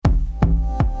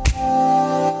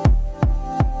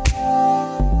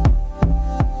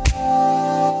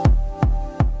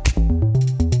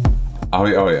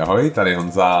Ahoj, tady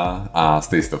Honza a z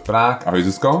Taste of Prague. Ahoj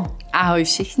Zuzkou. Ahoj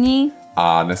všichni.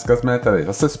 A dneska jsme tady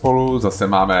zase spolu, zase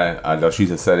máme další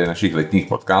ze série našich letních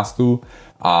podcastů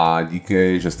a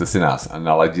díky, že jste si nás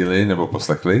naladili nebo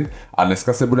poslechli. A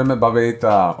dneska se budeme bavit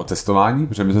o cestování,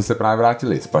 protože my jsme se právě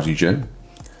vrátili z Paříže.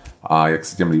 A jak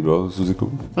se těm líbilo,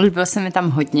 Zuzku? Líbilo se mi tam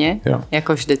hodně, jo.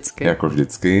 Jako vždycky. Jako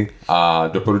vždycky. A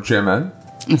doporučujeme?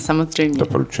 No, samozřejmě.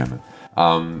 Doporučujeme.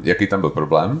 Jaký tam byl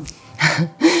problém?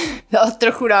 No,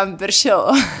 trochu nám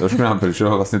pršelo. Trošku nám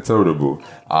pršelo vlastně celou dobu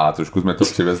a trošku jsme to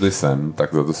přivezli sem,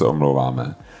 tak za to se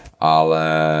omlouváme. Ale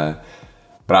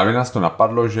právě nás to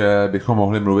napadlo, že bychom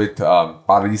mohli mluvit,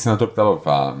 pár lidí se na to ptalo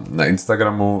na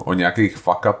Instagramu o nějakých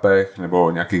fuck-upech nebo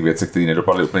o nějakých věcech, které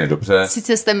nedopadly úplně dobře.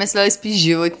 Sice jste mysleli spíš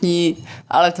životní,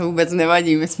 ale to vůbec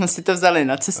nevadí, my jsme si to vzali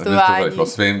na cestování. My to vzali po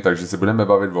svým, takže se budeme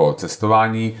bavit o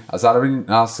cestování a zároveň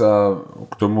nás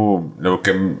k tomu, nebo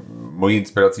ke mojí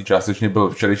inspirací částečně byl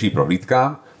včerejší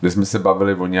prohlídka, kde jsme se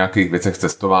bavili o nějakých věcech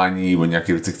cestování, o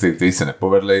nějakých věcech, které se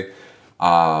nepovedly.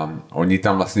 A oni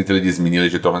tam vlastně ty lidi zmínili,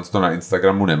 že tohle na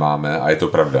Instagramu nemáme a je to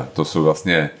pravda. To jsou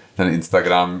vlastně ten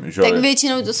Instagram, že... Tak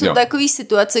většinou to jsou takové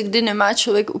situace, kdy nemá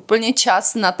člověk úplně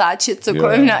čas natáčet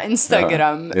cokoliv na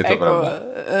Instagram. Je to pravda.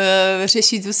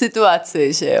 Řešit tu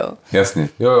situaci, že jo. Jasně.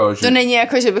 Jo, že... To není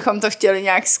jako, že bychom to chtěli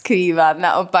nějak skrývat.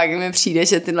 Naopak mi přijde,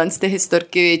 že tyhle ty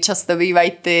historky často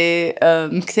bývají ty,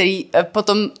 který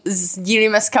potom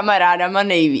sdílíme s kamarádama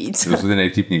nejvíc. To jsou ty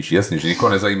nejvtipnější, jasně, že nikoho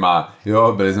nezajímá.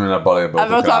 Jo, byli jsme na Bali, bylo to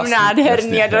krásný. A bylo tam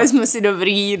nádherný a dali jsme si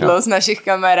dobrý jídlo z našich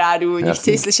kamarádů. Oni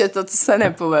chtějí slyšet to, co se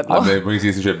nepovedlo. A my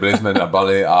chtějí slyšet, že byli jsme na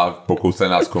Bali a pokousali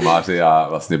nás komáři a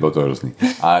vlastně bylo to hrozný.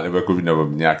 A nebo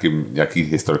nějaký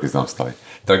historky se nám staly.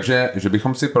 Takže, že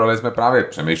bychom si jsme právě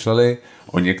přemýšleli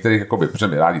o některých, jakoby, protože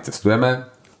my rádi cestujeme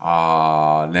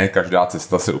a ne každá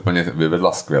cesta se úplně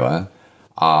vyvedla skvěle.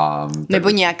 Nebo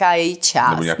nějaká její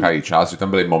část. Že tam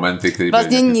byly momenty, které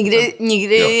vlastně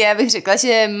nikdy já bych řekla,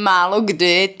 že málo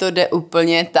kdy to jde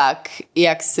úplně tak,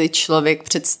 jak si člověk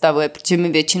představuje, protože my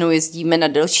většinou jezdíme na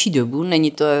delší dobu,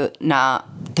 není to na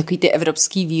takový ty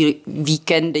evropský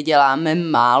víkendy, děláme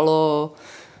málo,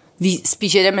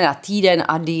 spíš jdeme na týden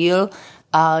a díl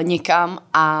a někam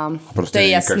a prostě to je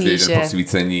jasný, že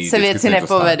posvícení, se věci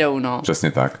nepovedou. No.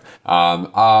 Přesně tak.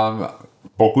 A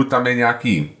pokud tam je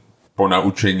nějaký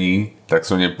ponaučení, tak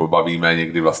se o něm pobavíme,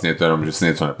 někdy vlastně je to jenom, že se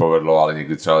něco nepovedlo, ale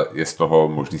někdy třeba je z toho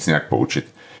možný se nějak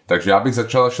poučit. Takže já bych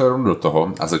šel rovnou do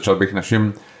toho a začal bych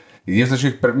jedním z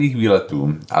našich prvních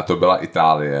výletů, a to byla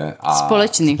Itálie a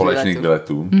společných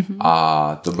výletů. Mm-hmm.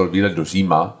 A to byl výlet do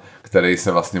Říma, který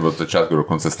se vlastně od začátku do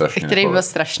konce strašně který byl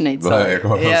strašný, co? Byl jako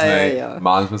hrozný.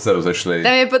 Málem jsme se rozešli.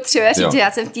 Tam je potřeba říct, že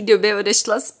já jsem v té době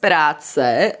odešla z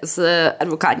práce, z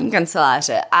advokátní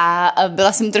kanceláře a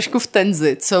byla jsem trošku v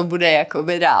tenzi, co bude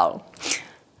jakoby dál.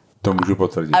 To můžu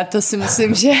potvrdit. A to si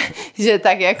myslím, že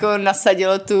tak jako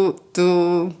nasadilo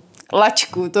tu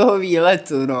lačku toho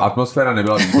výletu. No. Atmosféra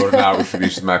nebyla výborná už,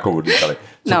 když jsme jako odlítali.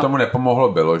 Co tomu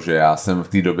nepomohlo bylo, že já jsem v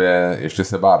té době ještě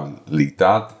se bál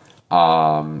lítat,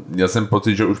 a měl jsem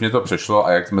pocit, že už mě to přešlo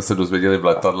a jak jsme se dozvěděli v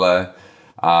letadle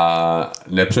a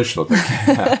nepřešlo. Tak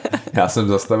já jsem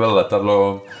zastavil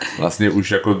letadlo vlastně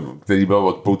už jako, který byl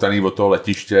odpoutaný od toho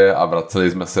letiště a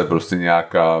vraceli jsme se prostě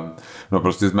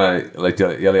prostě jsme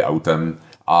jeli autem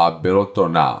a bylo to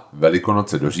na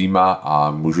Velikonoce do Říma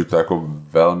a můžu to jako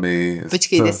velmi...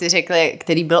 Počkejte si řekli,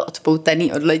 který byl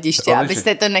odpoutaný od letiště,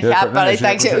 abyste to nechápali,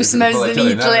 takže už jsme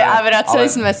vzlítli a vraceli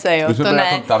jsme se, jo, už jsme to ne. Na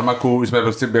tom tarmaku, už jsme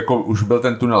prostě jako, už byl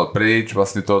ten tunel pryč,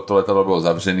 vlastně to letadlo bylo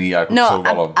zavřený a jako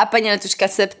couvalo. A paní letuška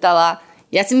se ptala,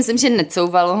 já si myslím, že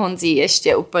necouvalo Honzí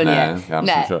ještě úplně. Ne, já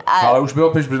myslím, že... Ale už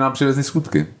bylo pryč, protože nám přivezli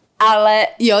skutky. Ale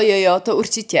jo, to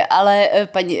určitě, ale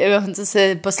paní Honza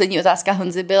poslední otázka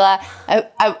Honzy byla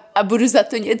a budu za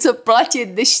to něco platit,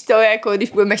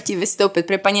 když budeme chtít vystoupit,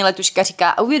 protože paní letuška říká,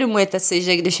 a uvědomujete si,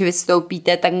 že když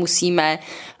vystoupíte, tak musíme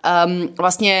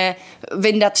vlastně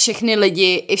vyndat všechny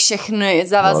lidi i všechny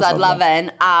zavazadla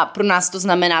ven a pro nás to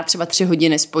znamená třeba 3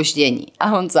 hodiny zpoždění. A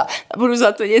Honza, a budu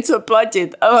za to něco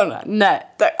platit? A ona, ne.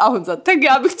 A Honza, tak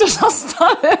já bych to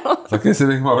zastavil. Tak jestli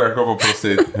bych mohl jako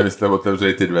poprosit, kdybyste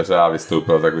otevřeli ty dveře a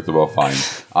vystoupil, tak by to bylo fajn.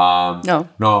 A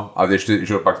ještě,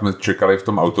 že pak jsme čekali v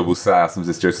tom autobuse a já jsem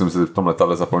zjistil, že jsem si v tom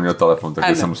letadle zapomněl telefon,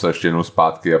 takže jsem musel ještě jednou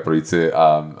zpátky a projít si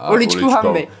uličkou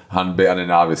hanby a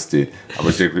nenávisti a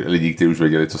pro těch lidí, kteří už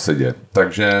věděli, co se děje.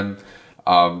 Takže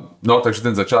takže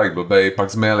ten začátek blbej, pak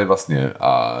jsme jeli vlastně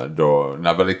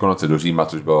na Velikonoce do Říma,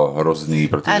 což bylo hrozný,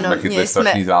 protože jsme chytli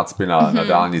strašný zácpy na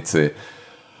dálnici.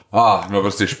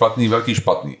 Prostě špatný, velký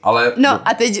špatný. Ale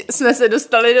a teď jsme se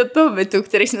dostali do toho bytu,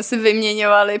 který jsme si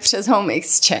vyměňovali přes Home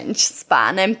Exchange s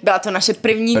pánem. Byla to naše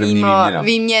první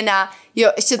výměna. Jo,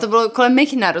 ještě to bylo kolem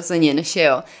mých narozenin, že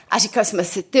jo. A říkali jsme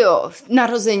si, tyjo,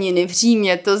 narozeniny v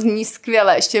Římě, to zní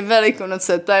skvěle, ještě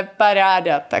Velikonoce, to je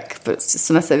paráda. Tak prostě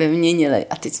jsme se vyměnili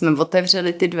a teď jsme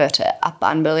otevřeli ty dveře a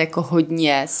pán byl jako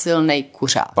hodně silnej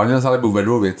kuřák. Pán měl zálibu ve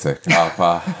dvou věcech.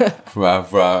 A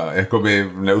jakoby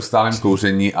v neustálém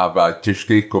kouření a v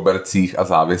těžkých kobercích a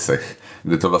závěsech,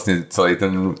 kde to vlastně celý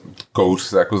ten kouř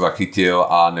se jako zachytil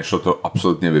a nešlo to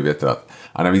absolutně vyvětrat.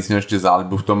 A navíc měl ještě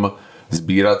zálibu v tom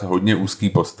sbírat hodně úzký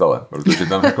postele, protože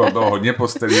tam jako bylo hodně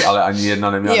postelí, ale ani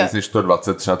jedna neměla víc než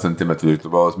 120 třeba centimetrů, to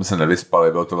bylo, jsme se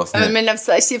nevyspali, bylo to vlastně... A mi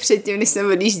napsal ještě předtím, když jsme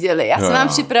odjížděli. Já jsem vám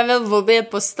připravil v obě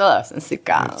postele, já jsem si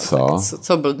kála,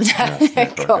 co blbě.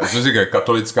 Jako. Já jsem říkal,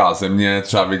 katolická země,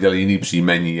 třeba viděli jiný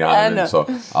příjmení, já nevím co,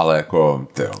 ale jako,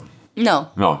 tyjo.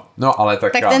 No, ale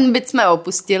tak ten byt jsme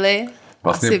opustili.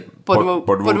 Vlastně asi po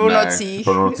dvou nocích.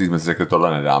 Po dvou nocích jsme si řekli,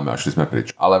 tohle nedáme a šli jsme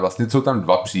pryč. Ale vlastně jsou tam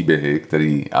dva příběhy,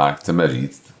 který chceme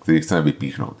říct, který chceme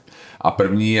vypíchnout. A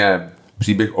první je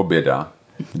příběh oběda,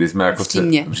 kdy jsme jako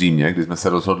v Římě, kdy jsme se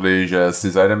rozhodli, že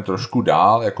si zajedeme trošku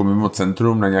dál, jako mimo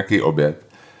centrum na nějaký oběd.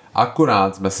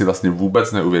 Akorát jsme si vlastně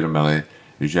vůbec neuvědomili,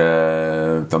 že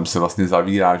tam se vlastně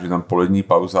zavírá, že tam polední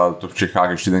pauza, to v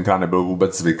Čechách ještě tenkrát nebylo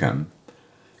vůbec zvykem.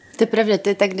 To je pravda, to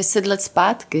je tak 10 let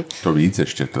zpátky. To víc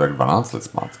ještě, to je tak 12 let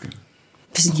zpátky.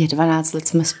 Přesně 12 let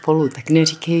jsme spolu, tak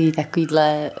neříkej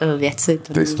takovýhle věci.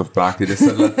 Taste of Prague je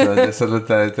 10 let,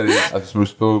 tedy, a jsme už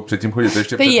spolu předtím chodili, to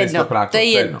ještě před Taste of Prague. To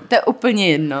je jedno, to je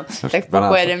úplně jedno. Tak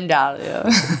pojedeme dál,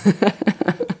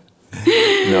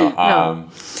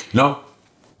 jo.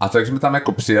 A tak jsme tam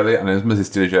jako přijeli a jsme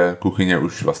zjistili, že kuchyně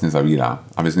už vlastně zavírá.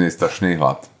 A my jsme měli strašný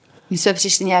hlad. My jsme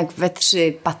přišli nějak ve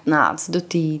 3:15 do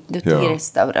té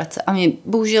restaurace a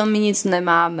bohužel my nic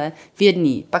nemáme v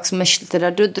jedný, pak jsme šli teda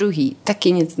do druhý,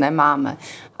 taky nic nemáme.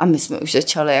 A my jsme už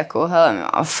začali jako, hele,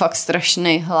 máme fakt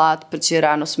strašný hlad, protože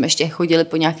ráno jsme ještě chodili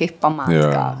po nějakých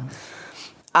památkách.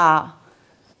 A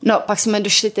pak jsme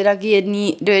došli teda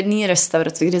do jedné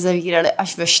restaurace, kde zavírali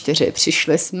až ve 4.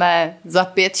 Přišli jsme za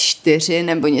 5:04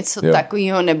 nebo něco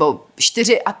takového, nebo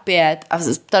 4:05 a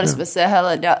ptali jsme se,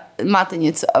 hele, máte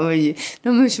něco? A oni,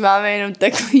 no my už máme jenom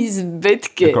takový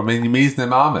zbytky. Jako my nic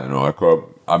nemáme,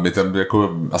 a my tam jako,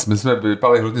 a my jsme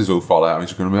vypadali hrozně zoufale a my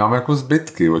říkali, no my máme jako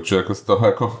zbytky, jako z toho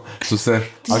jako, co se,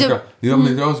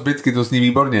 zbytky, to zní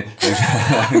výborně,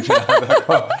 takže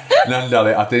jako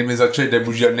nadali a teď mi začali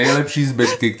debužit nejlepší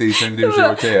zbytky, který jsem kdy v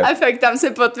životě jedl. A fakt tam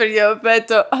se potvrdilo, opět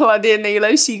to hlad je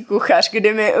nejlepší kuchař,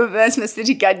 kdy my jsme si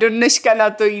říkali, do dneška na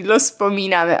to jídlo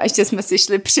vzpomínáme a ještě jsme si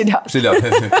šli přidat.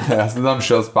 Já jsem tam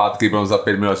šel zpátky, bylo za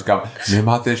 5 minut a říkám,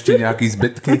 nemáte ještě nějaký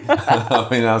zbytky? A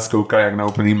my nás koukali jak na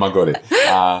úplný magory.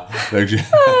 Takže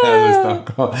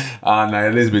a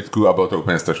najedli zbytků a bylo to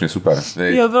úplně strašně super.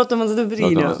 Jo, bylo to moc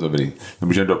dobrý.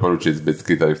 Můžeme doporučit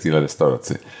zbytky tady v téhle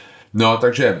restauraci. No,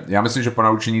 takže já myslím, že po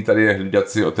naučení tady je hlídat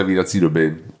si otevírací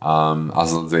doby a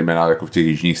zejména jako v těch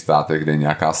jižních státech, kde je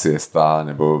nějaká siesta,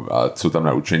 nebo jsou tam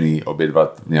naučení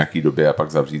obědvat v nějaký době a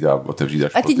pak zavřít a otevřít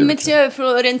až. A teď mi třeba ve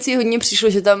Florencii hodně přišlo,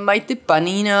 že tam mají ty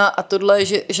panína a tohle,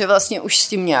 že vlastně už s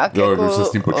tím nějak jako... už se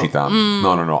s tím počítám.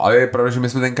 No, ale je pravda, že my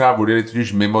jsme tenkrát odjeli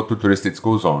totiž mimo tu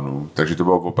turistickou zónu, takže to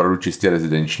bylo opravdu čistě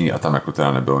rezidenční a tam jako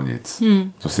teda nebylo nic.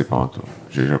 To si pamatuju,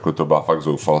 že jako to byla fakt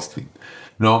zoufalství.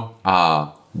 No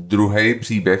a druhý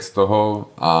příběh z toho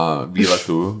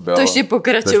výletu byl... To ještě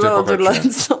pokračovalo tohle.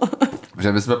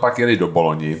 Že my jsme pak jeli do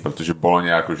Boloni, protože Boloně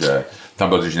jakože tam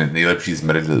bylo nejlepší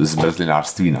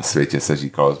zmrzlinářství na světě, se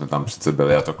říkalo, jsme tam přece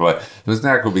byli a takhle. My jsme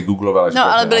jako vygooglovali.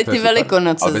 No, ale byly ty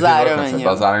Velikonoce zároveň.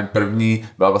 Byla zároveň první,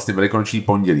 byla vlastně velikonoční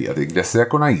pondělí a ty kde se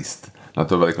jako najíst na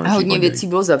to velikonoční pondělí. A hodně věcí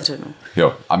bylo zavřeno.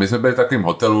 Jo, a my jsme byli v takovém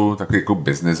hotelu, takový jako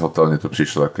business hotel, mně to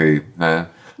přišlo takový, ne?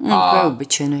 A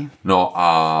obyčejný. No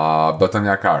a byla tam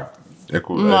nějaká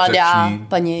jako mladá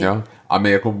paní. Jo? A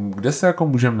my jako, kde se jako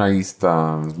můžeme najíst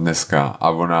dneska? A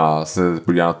ona se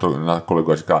podívá na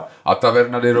kolegu a říká, a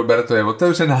taverna di Roberto je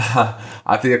otevřená.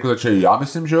 A ty jako začali, já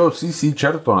myslím, že jo, sí,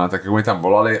 čerto, ne? Tak jako mi tam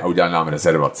volali a udělali nám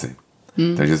rezervaci.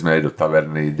 Takže jsme jeli do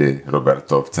taverny di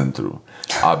Roberto v centru.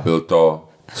 A byl to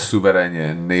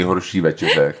suverénně nejhorší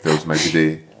večeře, kterou jsme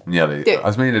kdy měli.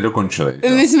 A jsme ji nedokončili.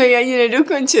 My jsme ji ani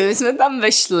nedokončili. My jsme tam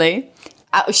vešli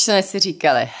a už jsme si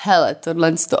říkali, hele,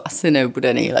 tohle to asi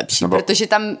nebude nejlepší, protože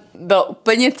tam bylo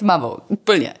úplně tmavo,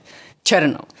 úplně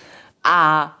černo.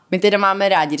 A my teda máme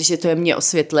rádi, když je to jemně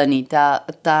osvětlený,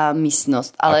 ta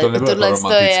místnost. Ale a to nebylo tohle to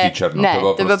romantický černo. Ne,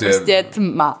 to bylo prostě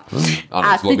tma. Ano,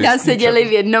 a ty tam seděli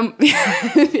v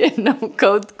jednom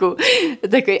koutku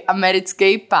takový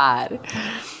americký pár.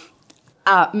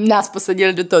 A nás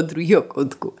posadili do toho druhého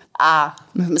koutku. A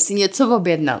my jsme si něco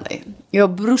objednali. Jo,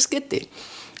 bruskety.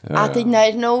 A teď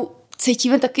najednou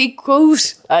cítíme takový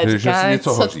kouř. A říkáme,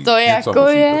 co hoří, to jako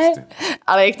hoří je? prostě.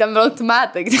 Ale jak tam bylo tma,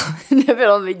 tak to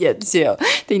nebylo vidět, že jo.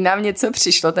 Teď nám něco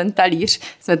přišlo, ten talíř,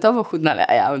 jsme to ochutnali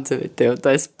a já on se tyjo, to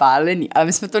je spálený, ale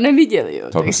my jsme to neviděli, jo.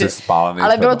 To takže, spálený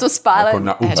ale chleba. bylo to spálený.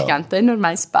 Jako a já říkám, to je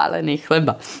normálně spálený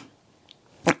chleba.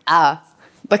 A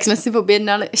pak jsme si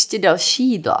objednali ještě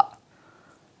další jídla.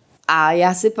 A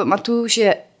já si pamatuju,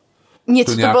 že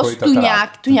něco to bylo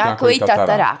tuňákový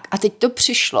tatarák. A teď to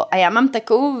přišlo. A já mám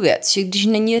takovou věc, že když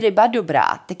není ryba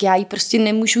dobrá, tak já ji prostě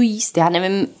nemůžu jíst. Já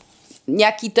nevím,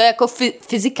 nějaký to jako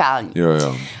fyzikální.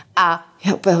 Jo. A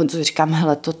já úplně Honzo říkám,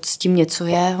 hele, to s tím něco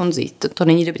je, Honzi, to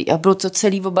není dobrý. A bylo to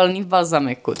celý obalný v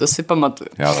balzamiku, to si pamatuju.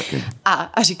 Já taky.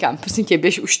 A říkám, prosím tě,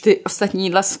 běž už ty ostatní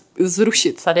jídla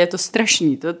zrušit, tady je to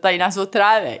strašný, to tady nás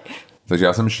otrávej. Takže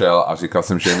já jsem šel a říkal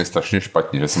jsem, že je mi strašně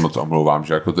špatně, že se moc omlouvám,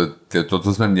 že jako to,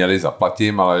 co jsme měli,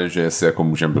 zaplatím, ale že si jako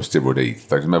můžeme prostě odejít.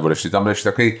 Tak jsme odešli. Tam byl ještě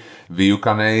takový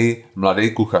vyjukanej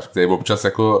mladý kuchař, který občas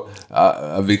jako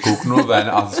vykouknul ven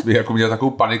a jako měl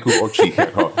takovou paniku v očích.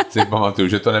 Jako, si pamatuju,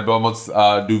 že to nebylo moc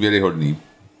důvěryhodný.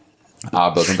 A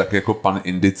byl tam taky jako pan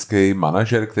indický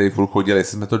manažer, který furt chodil,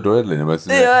 jestli jsme to dojedli, nebo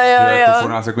jestli jako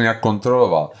nás jako nějak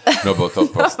kontroloval. No bylo to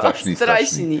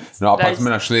strašný. No a pak jsme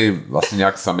našli vlastně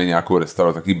nějak sami nějakou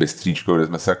restauraci, takový bystříčko, kde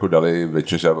jsme se jako dali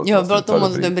večeře. Jo, bylo to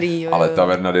moc dobrý. Ale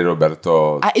taverna di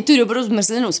Roberto. A i tu dobrou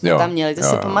zmrzlinu jsme tam měli, to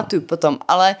si pamatuju potom.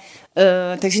 Ale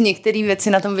takže některé věci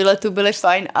na tom výletu byly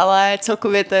fajn, ale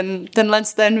celkově tenhle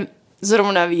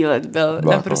zrovna výlet byl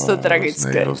naprosto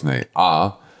tragický. Hrozný.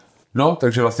 No,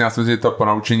 takže vlastně já si myslím, že to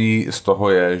ponaučení z toho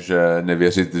je, že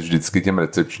nevěřit vždycky těm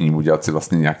recepčním, udělat si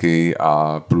vlastně nějaký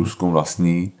průzkum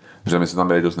vlastní, protože my jsme tam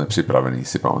byli dost nepřipravený,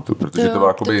 si pamatuju, protože to bylo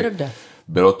jakoby,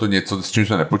 bylo to něco, s čím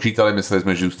jsme nepočítali, mysleli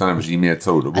jsme, že zůstaneme v Římě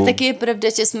celou dobu. A taky je pravda,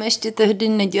 že jsme ještě tehdy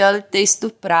nedělali Taste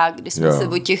of Prague, kdy jsme se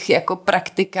o těch jako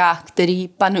praktikách, které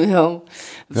panujou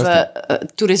v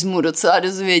turismu, docela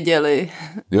dozvěděli.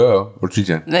 Jo,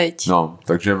 určitě. Veď. No,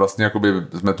 takže vlastně jakoby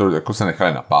jsme to jako se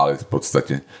nechali napálit v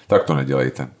podstatě. Tak to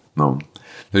nedělejte. No.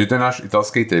 Takže to je náš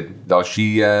italský tip.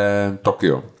 Další je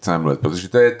Tokio, chceme mluvit, protože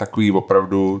to je takový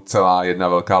opravdu celá jedna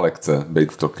velká lekce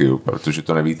být v Tokiu, protože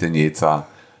to nevíte nic a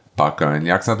pak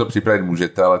nějak se na to připravit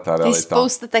můžete, ale ta realita... Je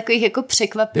spousta takových jako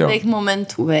překvapivých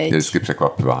momentů, veď? Je vždycky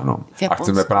překvapivá, no. A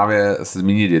chceme právě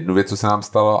zmínit jednu věc, co se nám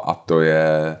stalo, a to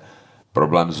je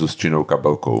problém s Zuzčinou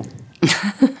kabelkou.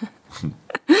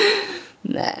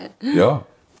 Ne. Jo.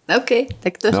 OK,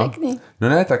 tak to řekni. No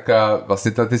ne, tak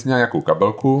vlastně ty jsi měla nějakou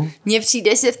kabelku. Mně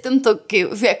přijde, že v tom Tokiu,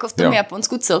 jako v tom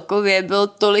Japonsku celkově, bylo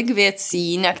tolik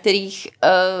věcí, na kterých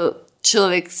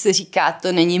člověk si říká,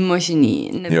 to není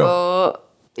možný, nebo...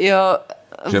 Jo,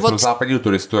 že pro západního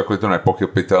turistu jako je to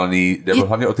nepochopitelný, jde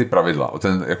hlavně o ty pravidla, o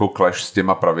ten jako clash s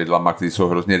těma pravidlama, které jsou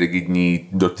hrozně rigidní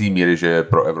do té míry, že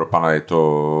pro Evropana je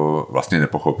to vlastně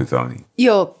nepochopitelný.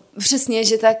 Jo, přesně,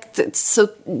 že tak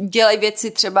dělají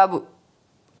věci třeba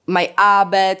mají A,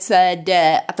 B, C,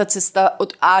 D a ta cesta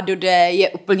od A do D je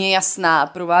úplně jasná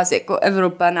pro vás jako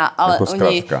Evropana, ale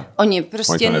jako oni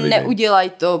prostě neudělají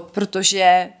to,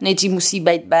 protože nejdřív musí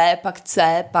být B, pak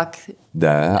C, pak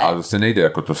D, ale prostě nejde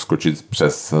jako to skočit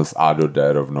přes z A do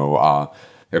D rovnou a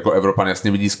jako Evropan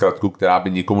jasně vidí zkratku, která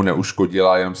by nikomu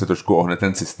neuškodila, jenom se trošku ohne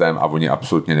ten systém a oni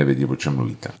absolutně nevědí, o čem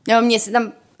mluvíte. Jo, mně se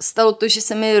tam stalo to, že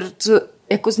se mi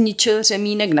jako zničil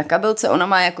řemínek na kabelce, ona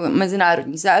má jako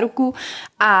mezinárodní záruku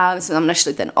a my jsme tam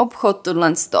našli ten obchod,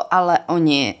 tohleto, ale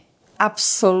oni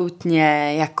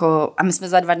absolutně jako, a my jsme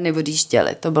za 2 dny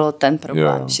odjížděli, to bylo ten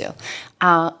problém, že jo.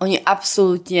 A oni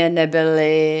absolutně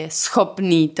nebyli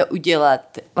schopní to udělat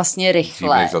vlastně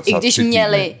rychle,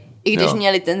 i když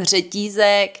měli ten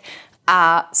řetízek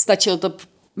a stačilo to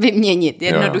vyměnit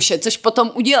jednoduše, což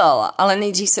potom udělala, ale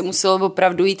nejdřív se muselo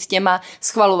opravdu jít těma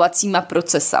schvalovacíma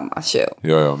procesama, že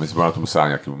jo. Jo, my jsme na to museli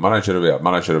nějakému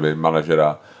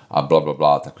manažera a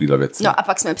blablabla, takovýhle věci. No a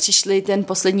pak jsme přišli ten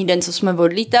poslední den, co jsme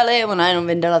odlítali, ona jenom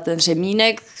vydala ten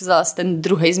řemínek, vzala si ten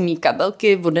druhý z mý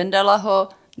kabelky, odendala ho,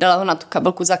 dala ho na tu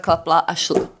kabelku, zaklapla a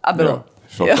šlo. A bylo.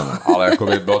 Jo. Ale jako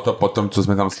by bylo to potom, co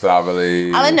jsme tam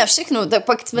strávili. Ale na všechno, tak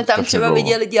pak jsme tam třeba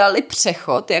viděli, dělali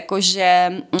přechod,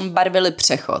 jakože barvili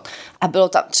přechod. A bylo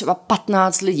tam třeba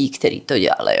 15 lidí, kteří to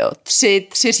dělali, jo.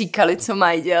 3 říkali, co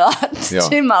mají dělat,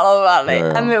 3 malovali.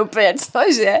 Jo. A my úplně,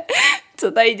 cože?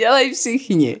 Co tady dělají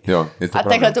všichni? Jo, je to a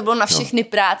takhle to bylo na všechny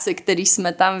práce, které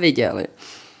jsme tam viděli.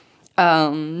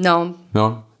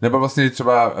 No. Nebo vlastně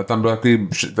třeba tam byly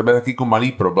takový jako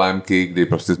malý problémky, kdy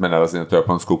prostě jsme narazili na tu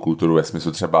japonskou kulturu ve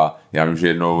smyslu třeba, já vím, že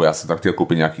jednou já jsem tam chtěl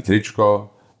koupit nějaký tričko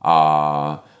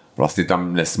a vlastně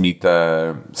tam nesmíte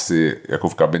si jako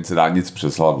v kabince dát nic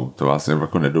přes hlavu. To vlastně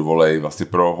jako nedovolej. Vlastně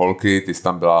pro holky, ty jsi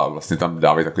tam byla, vlastně tam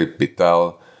dávají takový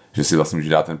pytel, že si vlastně může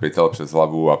dát ten pytel přes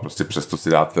hlavu a prostě přesto si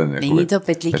dát ten... Není to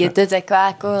pytlík, je to taková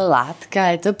jako látka,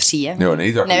 je to příjemné. Jo,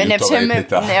 není to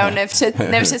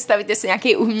nepředstavíte si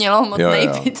nějaký umělohmotný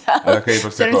pytel,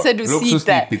 prostě kterým se dusíte.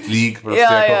 Luxusní pytlík, prostě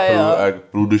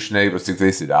průdušnej, prostě,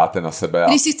 který si dáte na sebe.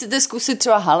 Když si chcete zkusit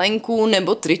třeba halenku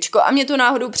nebo tričko, a mně to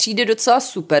náhodou přijde docela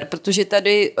super, protože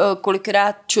tady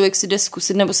kolikrát člověk si jde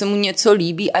zkusit, nebo se mu něco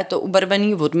líbí a je to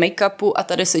ubarvený od make-upu a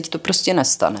tady se ti to prostě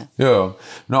nestane. Jo,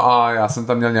 no a já jsem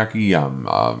tam měl nějaký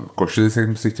košili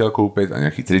jsem si chtěl koupit a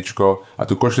nějaký tričko a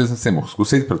tu košili jsem si mohl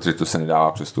zkusit, protože to se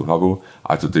nedává přes tu hlavu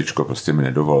a to tričko prostě mi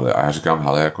nedovolili a já říkám,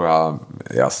 hele, jako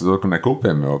já se to jako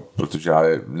nekoupím, jo, protože já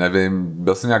nevím,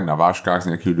 byl jsem nějak na vážkách z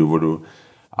nějakého důvodu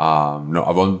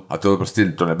a to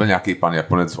prostě, to nebyl nějaký pan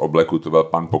Japonec v obleku, to byl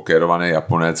pan pokérovaný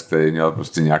Japonec, který měl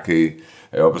prostě nějaký,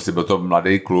 jo, prostě byl to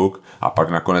mladý kluk a pak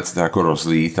nakonec to jako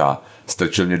rozlít a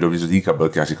strčil mě do výzudí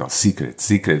kabelky a říkal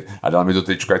secret a dal mi to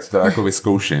tričko, ať si to jako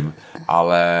vyzkouším,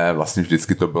 ale vlastně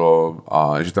vždycky to bylo,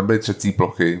 že tam byly třecí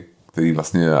plochy, který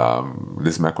vlastně,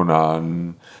 kdy jsme jako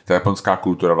ta japonská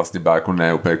kultura vlastně byla jako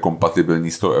ne úplně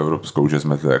kompatibilní s tou evropskou, že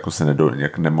jsme to jako se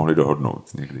nemohli dohodnout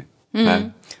někdy.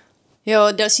 Ne? Jo,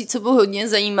 další, co bylo hodně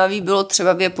zajímavý, bylo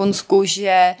třeba v Japonsku,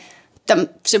 že tam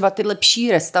třeba ty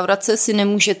lepší restaurace si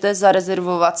nemůžete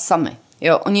zarezervovat sami.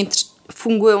 Jo, oni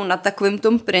fungují na takovém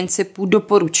tom principu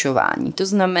doporučování. To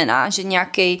znamená, že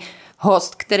nějaký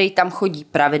host, který tam chodí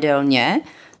pravidelně,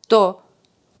 to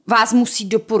vás musí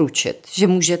doporučit, že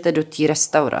můžete do té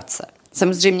restaurace.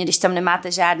 Samozřejmě, když tam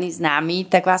nemáte žádný známý,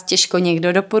 tak vás těžko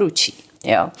někdo doporučí.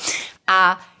 Jo.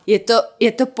 A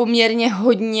je to poměrně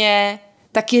hodně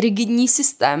taky rigidní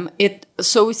systém.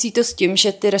 Souvisí to s tím,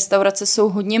 že ty restaurace jsou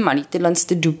hodně malý, tyhle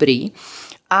ty dobrý,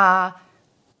 a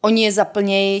oni je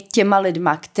zaplnějí těma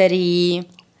lidma, který...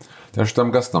 Takže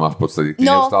tam gastama v podstatě,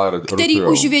 který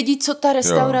už vědí, co ta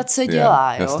restaurace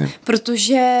dělá. Jo?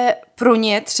 Protože pro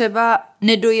ně třeba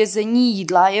nedojezení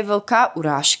jídla je velká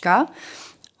urážka,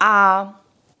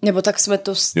 nebo tak jsme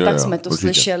to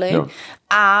slyšeli. Jo.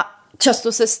 A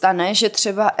často se stane, že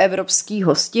třeba evropský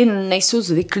hosti nejsou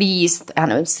zvyklí jíst, já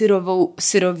nevím,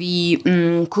 syrový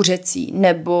kuřecí,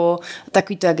 nebo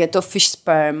takový to, jak je to fish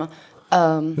sperm.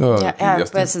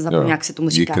 Já se zapomněl, jak se tomu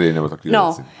říká. Díkry, nebo takový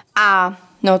věci.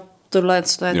 Tohle to je to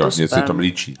sperm. Něco tam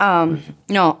líčí.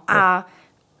 A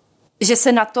že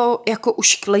se na to jako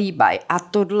už klíbají. A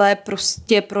tohle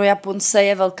prostě pro Japonce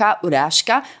je velká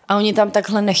urážka a oni tam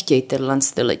takhle nechtějí tyhle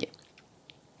ty lidi.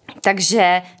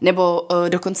 Takže, nebo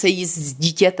dokonce jíst s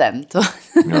dítětem.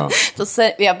 To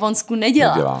se v Japonsku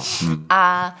nedělá.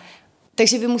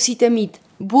 Takže vy musíte mít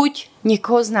buď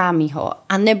někoho známýho,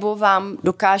 anebo vám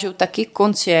dokážou taky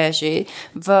konciéři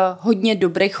v hodně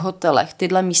dobrých hotelech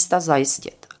tyhle místa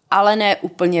zajistit. Ale ne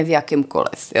úplně v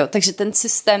jakýmkoliv. Jo? Takže ten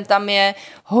systém tam je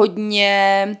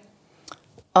hodně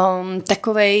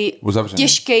takovej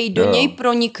těžký do něj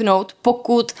proniknout,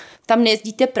 pokud tam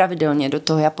nejezdíte pravidelně do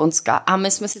toho Japonska. A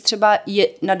my jsme si třeba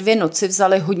na 2 noci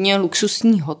vzali hodně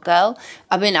luxusní hotel,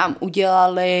 aby nám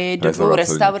udělali do 2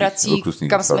 restaurací,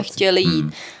 kam jsme chtěli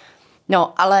jít.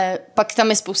 No, ale pak tam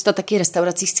je spousta taky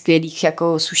restaurací skvělých,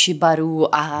 jako sushi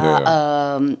barů a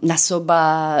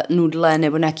nasoba nudle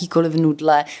nebo na jakýkoliv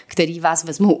nudle, který vás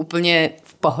vezmou úplně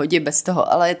v pohodě bez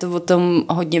toho, ale je to o tom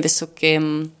hodně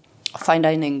vysokým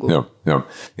fine diningu. Jo.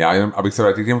 Já jenom, abych se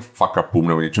vrátil k těm fuck upům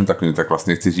nebo něčem takovým, tak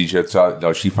vlastně chci říct, že třeba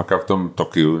další fuck up v tom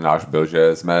Tokiu náš byl,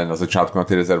 že jsme na začátku na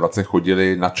ty rezervace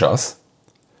chodili na čas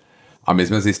a my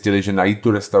jsme zjistili, že najít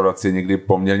tu restauraci je někdy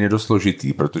poměrně dost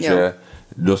složitý, protože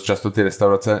dost často ty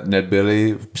restaurace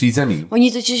nebyly v přízemí.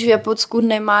 Oni totiž v Japonsku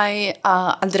nemají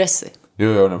adresy.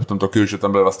 Jo, v tom Tokiu, že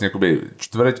tam byly vlastně jakoby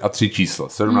 4 a 3 čísla,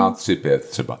 17, 3, 5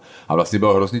 třeba. A vlastně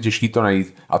bylo hrozně těžké to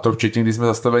najít. A to včetně, když jsme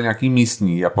zastavili nějaký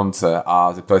místní Japonce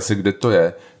a zeptali se, kde to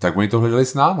je, tak oni to hledali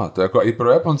s náma. To jako i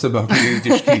pro Japonce bylo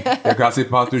těžký. Jako já si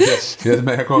pamatuju, že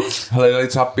jsme jako hledali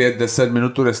třeba 5-10 minut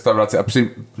tu restauraci a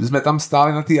jsme tam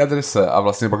stáli na té adrese a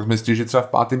vlastně pak jsme zjistili, že třeba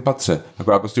v 5. patře.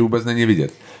 Akorát prostě vůbec není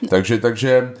vidět.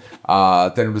 Takže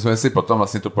a jsme si potom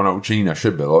vlastně to ponaučení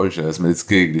naše bylo, že jsme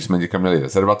vždycky, když jsme někam měli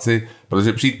rezervaci,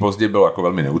 protože přijít pozdě bylo jako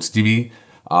velmi neúctivý,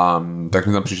 a tak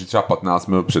jsme tam přišli třeba 15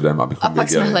 minut předem, abychom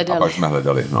věděli. A pak jsme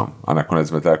hledali. No. A nakonec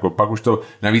jsme to jako, pak už to,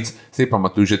 navíc si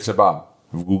pamatuju, že třeba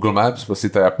v Google Maps prostě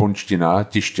ta japonština,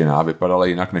 tištěná, vypadala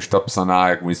jinak než ta psaná,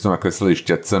 jak oni to nakreslili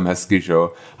štětcem hezky, že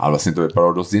jo, a vlastně to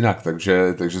vypadalo dost jinak,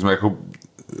 takže jsme jako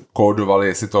kódovali,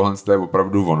 jestli tohle je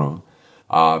opravdu ono.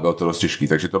 A bylo to dost těžký,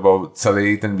 takže to byl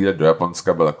celý ten výlet do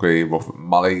Japonska byl takový o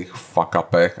malých fuck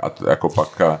upech a to jako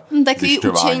pak takový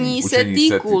učení se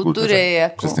té kultury.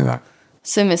 Jako. Přesně tak.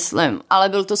 Si myslím, ale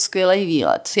byl to skvělý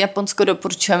výlet. Japonsko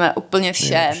doporučujeme úplně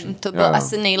všem. To byl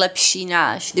asi nejlepší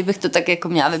náš, kdybych to tak jako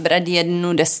měla vybrat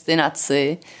jednu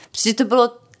destinaci. Protože to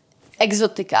bylo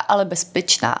exotika, ale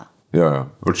bezpečná. Jo,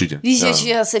 určitě. Víš,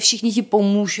 že zase všichni ti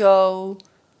pomůžou.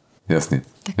 Jasně.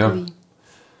 Takový.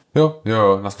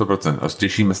 Jo, na 100%. A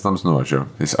těšíme se tam znovu, že jo?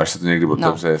 Až se to někdy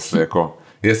otevře,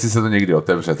 jestli se to někdy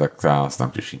otevře, tak se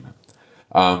tam těšíme.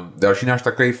 Další náš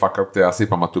takový fuck up, který já si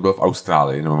pamatuju, byl v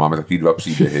Austrálii, nebo máme takový 2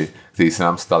 příběhy, které se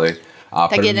nám staly. A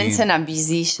tak jeden se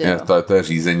nabízíš. To je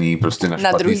řízení prostě na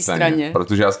špatné straně.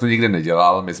 Protože já jsem to nikdy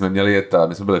nedělal, my jsme byli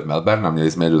v Melbourne a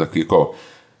měli jsme jít do takový jako,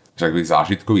 řekl bych,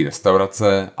 zážitkový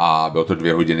restaurace a bylo to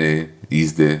 2 hodiny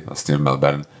jízdy vlastně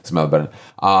z Melbourne.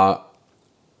 A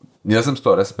měl jsem z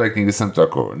toho respekt, nikdy jsem to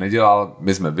jako nedělal,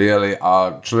 my jsme vyjeli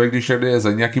a člověk, když jede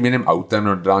za nějakým jiným autem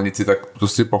na dálnici, tak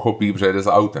prostě pochopí, že jede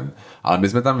za autem. Ale my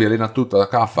jsme tam vyjeli na tu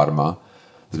taková farma,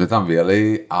 jsme tam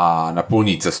vyjeli a na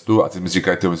polní cestu a teď jsme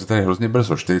říkali, my jsme tady hrozně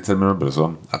brzo, 40 minut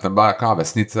brzo a tam byla jaká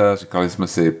vesnice, říkali jsme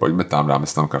si, pojďme tam, dáme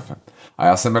si tam kafe. A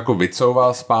já jsem jako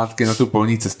vycouval zpátky na tu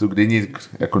polní cestu, kdy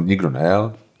nikdo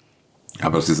nejel. A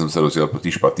prostě jsem se rozjel po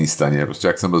té špatné straně, prostě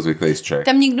jak jsem byl zvyklý z Czech.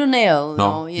 Tam nikdo nejel.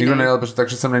 Nikdo nejel,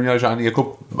 takže jsem neměl žádný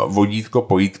jako vodítko,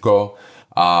 pojítko.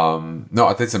 A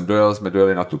teď jsme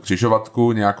dojeli na tu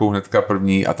křižovatku nějakou hnedka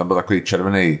první a tam byl takový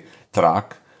červený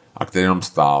trak, a který jenom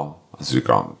stál. A si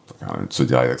říkám, tak já nevím, co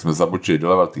dělají. Tak jsme zabočili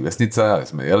doleva té vesnice a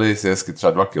jsme jeli si hezky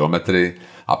třeba 2 kilometry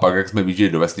a pak, jak jsme vyjížděli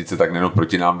do vesnice, tak nejenom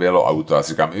proti nám vyjelo auto. A si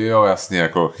říkám, jo, jasně,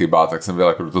 jako chyba, tak jsem vyjel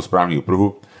jako do toho správného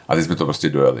pruhu. A teď jsme to prostě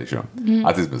dojeli, že jo.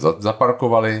 A teď jsme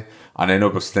zaparkovali a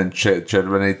nejenom prostě ten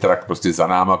červený trak prostě za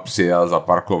náma přijel,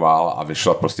 zaparkoval a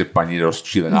vyšla prostě paní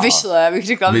rozčílená. Vyšla, já bych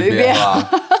říkal, vyběhla.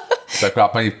 Taková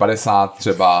paní v 50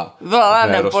 třeba. Volala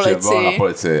na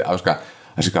policii.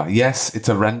 A říká, yes, it's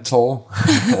a rental.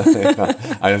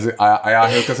 a já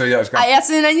hnedka jsem viděl, a já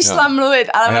jsem na ní šla mluvit,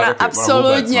 ale ona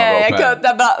absolutně, jako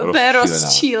ta byla úplně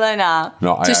rozčílená.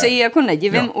 Což se jí jako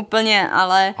nedivím úplně,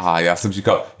 ale... A já jsem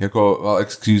říkal, jako, well,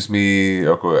 excuse me,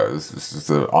 jako,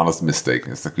 honest mistake,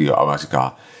 něco takového. A ona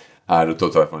říká, a do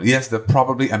toho telefonu, yes, they're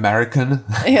probably American.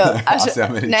 Jo,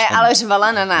 ne, ale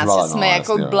řvala na nás, že jsme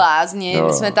jako blázni.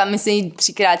 My jsme tam, my si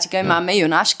 3krát říkali, máme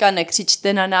Jonáška,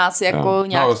 nekřičte na nás, jako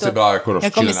nějak to, byla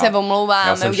jako my se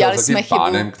omlouváme, udělali jsme chybu.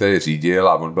 Pánem, který řídil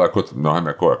a on byl jako mnohem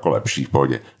jako lepší v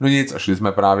pohodě. No nic, a šli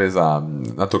jsme právě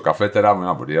na to kafe, teda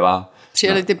ona odjela.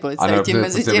 Přijeli ty policajti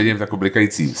mezi tím. Vidím takovou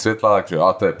blikající světla, takže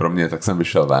to je pro mě, tak jsem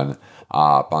vyšel ven.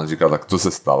 A pán říkal, tak to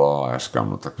se stalo a já říkám,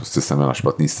 no tak prostě jsem byl na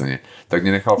špatný scéně. Tak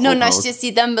mě nechal fouknout. No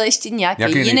naštěstí tam byl ještě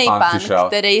nějaký jiný pán,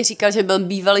 který říkal, že byl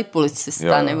bývalý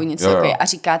policista nebo něco takového. A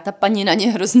říká, ta paní na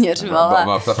ně hrozně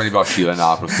řvala. Ta paní byla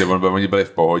šílená, prostě oni byli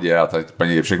v pohodě a ta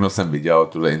paní, všechno jsem viděl,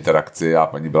 tuhle interakci a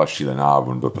paní byla šílená a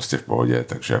on byl prostě v pohodě,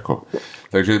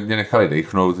 takže mě nechali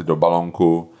dechnout do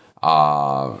balonku.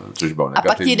 Což bylo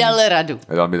negativní. A pak ti dal radu.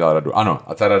 Mi dal radu, ano.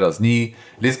 A ta rada zní,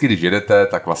 vždycky, když jedete,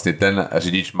 tak vlastně ten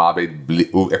řidič má být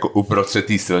jako uprostřed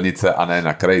té silnice a ne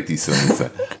na kraji té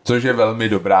silnice. Což je velmi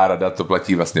dobrá rada, to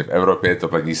platí vlastně v Evropě, to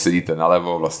platí, když sedíte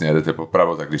nalevo, vlastně jedete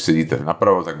popravo, tak když sedíte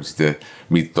napravo, tak musíte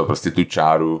mít to prostě tu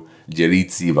čáru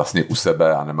dělící vlastně u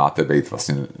sebe a nemáte být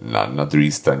vlastně na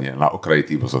druhé straně, na okraji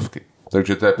té vozovky.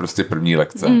 Takže to je prostě první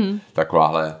lekce,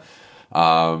 takováhle.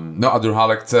 No a druhá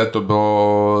lekce, to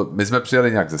bylo, my jsme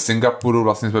přijeli nějak ze Singapuru,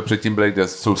 vlastně jsme předtím byli, kde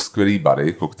jsou skvělý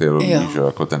bary, koktejlový, že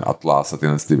jako ten Atlas a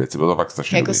tyhle ty věci, bylo to fakt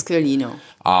strašně jako skvělý, no.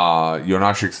 A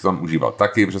Jonášek se tam užíval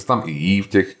taky, protože tam i jí v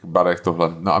těch barech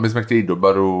tohle. No a my jsme chtěli jít do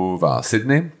baru v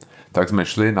Sydney, tak jsme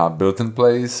šli na Bilton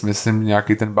Place, myslím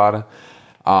nějaký ten bar.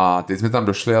 A teď jsme tam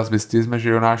došli a zjistili jsme, že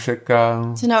Jonášek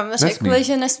řekli,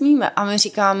 že nesmíme. A my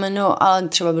říkáme, no, ale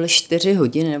třeba byly 4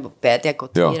 hodiny nebo 5, jako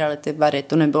otvírali ty bary.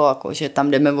 To nebylo jako, že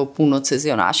tam jdeme o půlnoci s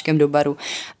Jonáškem do baru.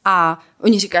 A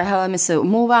oni říkají, hele, my se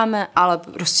omlouváme, ale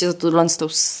prostě za tohle jsou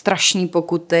strašný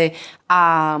pokuty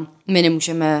a my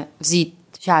nemůžeme vzít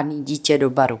žádný dítě do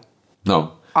baru.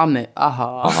 No. A my,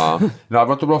 aha. No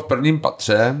a to bylo v prvním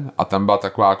patře a tam byla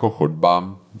taková jako chodba,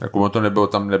 jako to nebylo,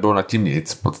 tam nebylo nad tím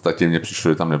nic, v podstatě mně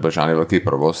přišlo, že tam nebyl žádný velký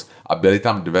provoz a byly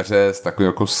tam dveře s takovým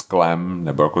jako sklem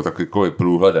nebo jako takovým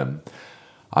průhledem.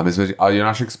 A my jsme říkali, ale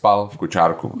Jonášek spal v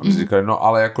kočárku. A my jsme říkali, no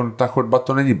ale jako ta chodba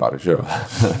to není bar, že jo?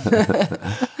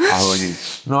 A oni,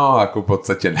 no jako v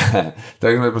podstatě ne.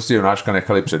 Tak jsme prostě Jonáška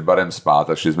nechali před barem spát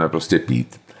a šli jsme prostě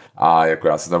pít. A jako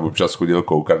já jsem tam občas chodil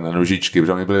koukat na nožičky,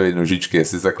 protože mi byly nožičky,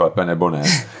 jestli se klepe nebo ne.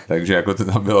 Takže jako to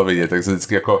tam bylo vidět, tak jsem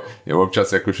vždycky jako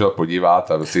občas jako šel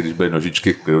podívat a prostě když byly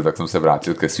nožičky v klidu, tak jsem se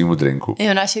vrátil ke svýmu drinku.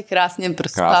 Jonáš je krásně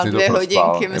prospal 2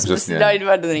 hodinky, my jsme si dali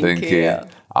 2 drinky.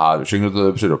 A všechno to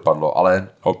dobře dopadlo, ale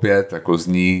opět jako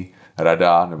zní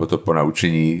rada nebo to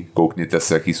ponaučení, koukněte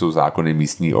se, jaký jsou zákony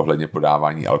místní ohledně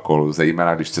podávání alkoholu,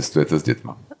 zejména když cestujete s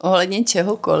dětma. Ohledně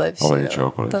čehokoliv. Ohledně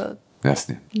čehokoliv.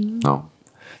 Jasně. No.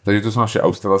 Takže to jsou naše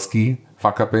australský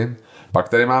fuck-upy. Pak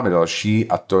tady máme další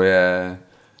a to je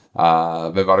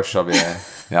ve Varšavě.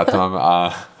 Já to mám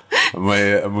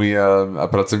můj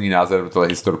pracovní název pro tohle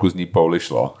historku zní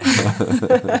poulišlo.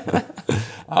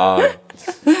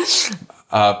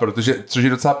 Protože, což je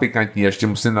docela pikantní, ještě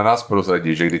musím na nás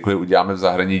prozradit, že kdykoliv uděláme v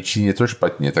zahraničí něco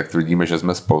špatně, tak tvrdíme, že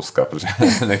jsme z Polska, protože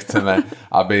nechceme,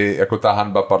 aby jako ta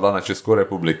hanba padla na Českou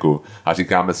republiku a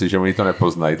říkáme si, že oni to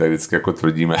nepoznají, tak vždycky jako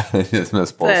tvrdíme, že jsme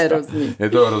z Polska. Je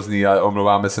to hrozný a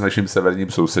omlouváme se našim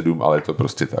severním sousedům, ale je to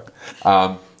prostě tak.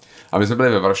 A my jsme byli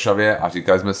ve Varšavě a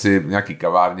říkali jsme si v nějaký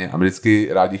kavárně a my vždycky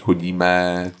rádi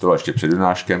chodíme, to ještě před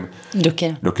Junáškem,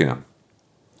 do kina.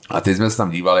 A teď jsme se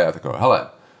tam dívali a takové, hele,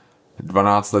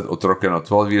 12 let otrokem,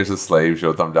 12 years a slave, že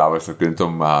ho tam dáváš v takovém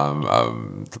tom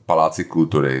paláci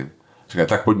kultury. Říkali,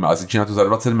 tak pojďme, a začíná to za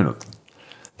 20 minut.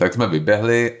 Tak jsme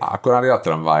vyběhli a akorát jela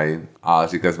tramvaj a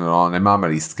říkali jsme, no, nemáme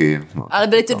lístky. No, ale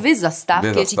byly to dvě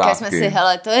zastávky, říkali jsme si,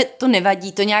 hele, to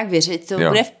nevadí, to nějak věřit, to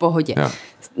bude v pohodě. Jo.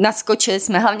 Naskočili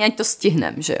jsme, hlavně ať to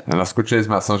stihneme, že jo? Naskočili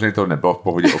jsme a samozřejmě to nebylo v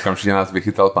pohodě, okamžitě nás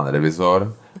vychytal pan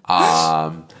revizor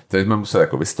a tady jsme museli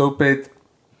jako vystoupit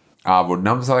a on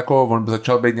nám vzal jako, on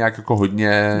začal být nějak jako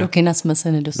hodně... Do kina jsme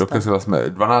se nedostali.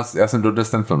 Já jsem dodnes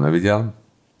ten film neviděl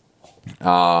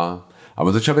a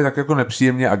on začal být tak jako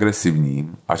nepříjemně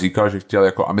agresivní a říkal, že chtěl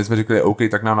jako, a my jsme řekli, OK,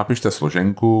 tak nám napište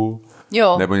složenku,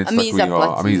 jo, nebo něco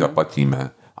takového a my ji zaplatíme.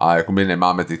 A jako my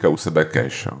nemáme teďka u sebe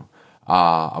cash. Jo.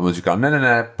 A on říkal,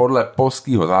 ne, podle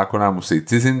polského zákona musí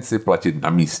cizinci platit na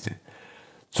místě.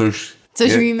 Což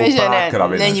víme, že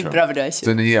není že? pravda. Že?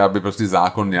 To není, aby prostě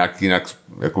zákon nějak jinak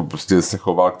jako prostě se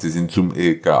choval k cizincům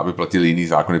aby platili jiný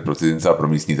zákony pro cizince a pro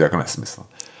místní, to je jako nesmysl.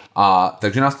 A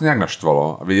takže nás to nějak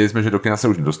naštvalo a věděli jsme, že do kina se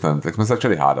už nedostaneme, tak jsme se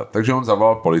začali hádat. Takže on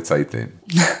zavolal policajty.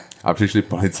 A přišli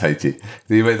policajti,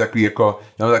 kteří byli takový jako,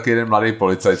 tam taky jeden mladý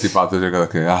policajt si pamatuju, řekl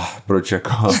taky, proč jako,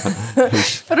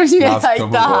 proč mě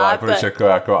proč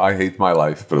jako I hate my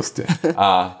life prostě.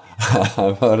 A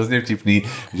bylo hrozně vtipný,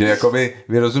 že jako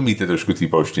vy rozumíte trošku té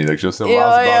polštiny, takže se o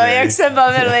vás bavili. Jo, jak se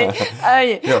bavili.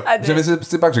 Že my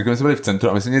si pak řekli, my jsme byli v centru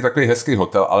a my jsme měli takový hezký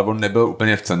hotel, ale on nebyl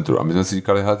úplně v centru a my jsme si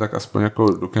říkali, hele, tak aspoň jako,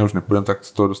 dokud už nepůjdeme, tak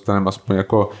z toho dostaneme aspoň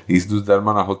jako jízdu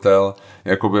zdarma na hotel,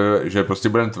 jakoby, že prostě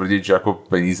budeme tvrdit, že jako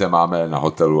peníze máme na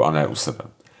hotelu a ne u sebe.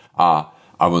 A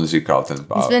on říkal ten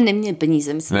pár. My jsme neměli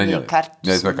peníze, my jsme měli kartu.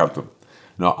 Měli jsme kartu.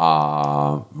 No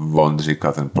a on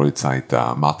říkal ten policajt,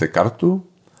 máte kartu?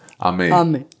 A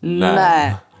my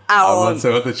ne. A on se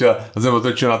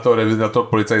otočil na toho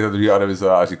policajta druhého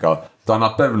revizora a říkal, ta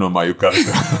napevno mají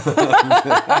kartu.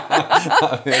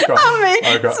 A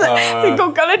my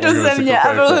koukali do země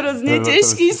a bylo hrozně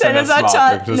těžký se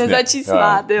nezačít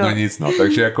smát. Jo. No nic,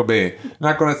 takže jakoby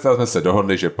nakonec jsme se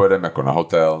dohodli, že pojedeme jako na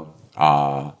hotel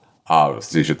a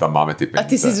prostě, že tam máme ty peníze. A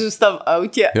ty jsi zůstal v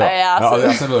autě jo. A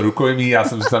já jsem byl rukojmí, já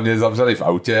jsem se tam mě zavřeli v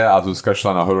autě a Zuzka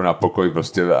šla nahoru na pokoj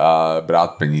prostě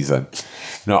brát peníze.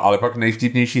 No ale pak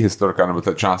nejvtipnější historka, nebo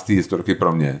ta část té historky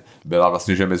pro mě, byla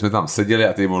vlastně, že my jsme tam seděli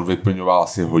a on vyplňoval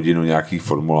asi hodinu nějaký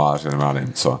formuláře, nebo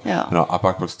nevím co. Jo. No a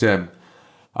pak prostě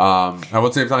a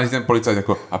on se mě ptal, ten policajt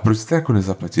jako, a proč jste jako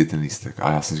nezaplatili ten lístek?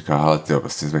 A já jsem říkal, hele tyjo,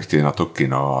 prostě jsme chtěli na to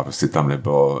kino a prostě tam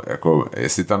nebylo, jako,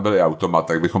 jestli tam byl automat,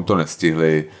 tak bychom to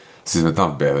nestihli. Si jsme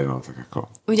tam byli, no, tak jako...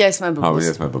 Udělali jsme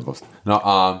blbost. No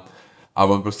a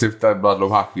on prostě, tady byla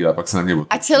dlouhá chvíle, pak se na mě otočil.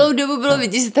 A celou dobu bylo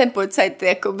vidět, že ten policajt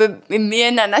jakoby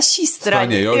je na naší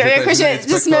straně. Jo,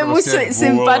 že jsme mu prostě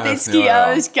sympatický,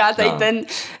 ale říká tady ten...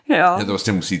 Jo. Že to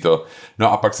prostě musí to...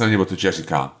 No a pak se na mě otočil a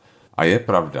říká, a je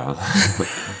pravda,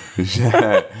 že...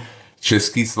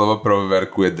 Český slovo pro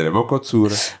veverku je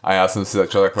drevokocůr a já jsem si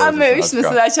začal takové... A my už jsme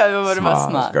se začali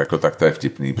smát. Jako, tak to je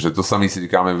vtipný, protože to samý si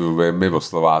říkáme my o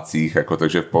Slovácích, jako,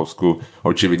 takže v Polsku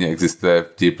očividně existuje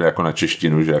vtip jako na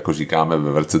češtinu, že jako říkáme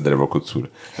veverce drevokocůr.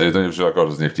 Takže to mě přišlo jako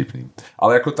hrozně vtipný.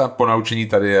 Ale jako ta ponaučení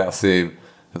tady je asi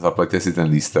zaplaťte si ten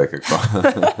lístek.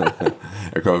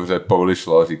 Jako že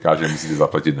poulišlo říká, že musíte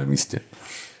zaplatit na místě.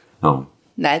 No.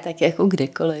 Ne, tak jako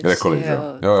kdekoliv.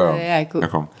 Jo.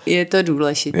 Je to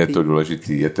důležitý. Je to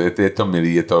důležitý, je to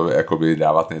milý, je to jakoby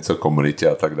dávat něco komunitě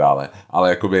a tak dále. Ale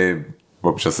jakoby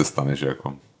občas se stane, že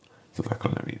jako to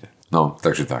takhle nevyjde. No,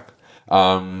 takže tak.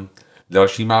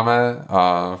 Další máme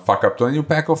fuck up. To není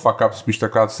úplně jako fuck up, spíš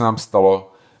taková, co se nám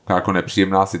stalo, jako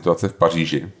nepříjemná situace v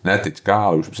Paříži. Ne teďka,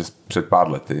 ale už před pár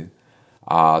lety.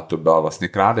 A to byla vlastně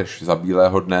krádež za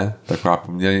bílého dne, taková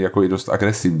poměrně jako i dost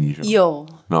agresivní. Že? Jo,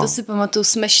 to si pamatuju,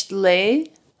 jsme šli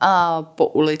po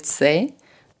ulici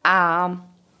a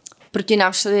proti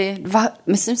nám šli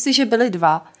myslím si, že byli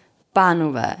 2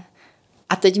 pánové.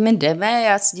 A teď my jdeme,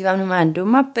 já se dívám do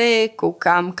mapy,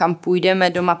 koukám, kam půjdeme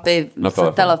do mapy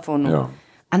v telefonu. Jo.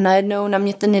 A najednou na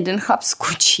mě ten jeden chlap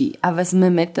skočí a vezme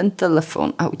mi ten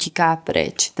telefon a utíká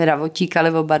pryč. Teda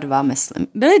utíkali oba 2, myslím.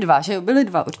 Byli 2, že jo? Byli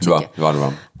 2 určitě.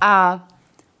 2. A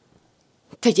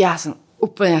teď já jsem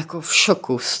úplně jako v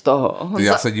šoku z toho.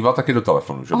 Já se díval taky do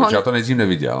telefonu, že? Protože já to nejdřív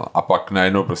neviděl. A pak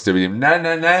najednou prostě vidím,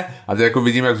 ne. A teď jako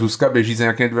vidím, jak Zuzka běží za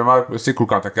nějakými 2 prostě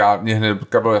klukami. Tak mě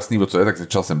hnedka bylo jasný, o co je, tak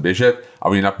začal jsem běžet a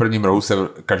oni na prvním rohu se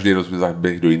každý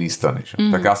rozběh do jiné strany. Že?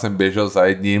 Tak já jsem běžel za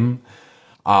jedním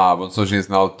a on samozřejmě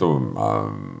znal to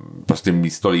prostě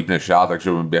místo líp než já,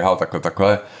 takže on běhal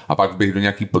takhle a pak běh do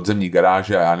nějaký podzemní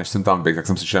garáže a já než jsem tam běh, tak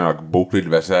jsem slyšel, jak boukly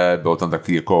dveře, bylo tam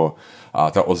taky jako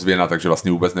ta ozvěna, takže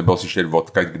vlastně vůbec nebylo slyšet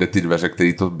odkaď, kde ty dveře,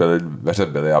 které to dveře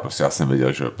byly a prostě já jsem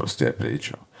viděl, že prostě je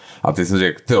pryč. A teď jsem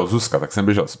řekl, tyjo, Zuzka, tak jsem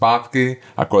běžel zpátky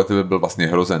a kolem tebe byl vlastně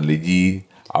hrozen lidí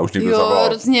a už někdo zavolal.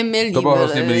 Hrozně milí to bylo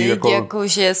hrozně milí, jako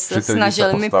že se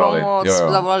snažili mi pomoct,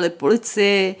 zavolali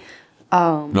policii.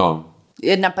 No.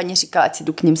 Jedna paní říkala, ať si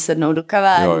jdu k ním sednout do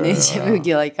kavárny, že mi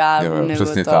udělají kávu nebo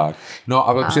přesně to. Tak. No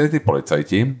a přijeli ty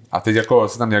policajti a teď jako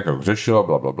se tam nějak řešilo,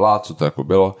 blablabla, co to jako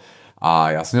bylo.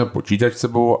 A já jsem měl počítač s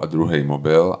sebou a druhý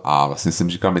mobil a vlastně jsem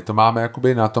říkal, my to máme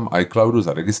jakoby na tom iCloudu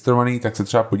zaregistrovaný, tak se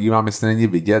třeba podívám, jestli není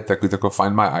vidět, takový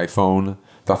Find My iPhone,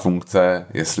 ta funkce,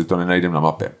 jestli to nenajdem na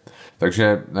mapě.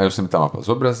 Takže jsem ta mapa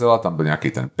zobrazila, tam byl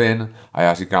nějaký ten pin a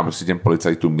já říkám prostě těm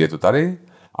policajtům, je to tady?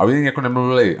 A oni jako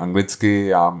nemluvili anglicky,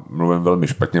 já mluvím velmi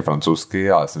špatně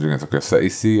francouzsky, ale jsem říkal takové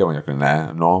AC a oni jako ne,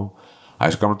 no. A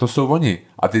já říkám, no to jsou oni.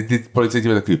 A ty policajti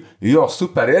byli takový, jo,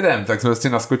 super, jedem. Tak jsme vlastně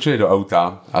naskočili do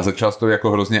auta a začal to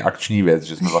jako hrozně akční věc,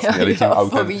 že jsme vlastně jeli tím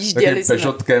autem, takým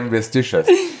Peugeotkem 206.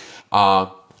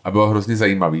 A bylo hrozně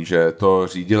zajímavý, že to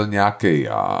řídil nějaký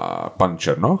pan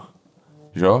Černoch,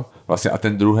 že jo? Vlastně a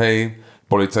ten druhej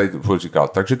policajt říkal,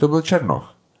 takže to byl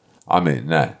Černoch. A my,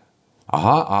 ne.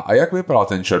 Aha, a jak vypadal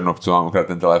ten Černoch, co mám ukradl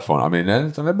ten telefon? A my,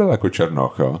 ne, to nebyl jako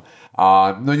Černoch, jo.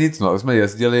 A no nic, no, jsme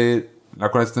jezdili,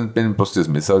 nakonec ten pin prostě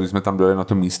zmizel, když jsme tam dojeli na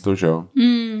to místo, že jo.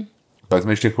 Tak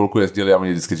jsme ještě chvilku jezdili a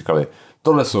oni vždycky říkali,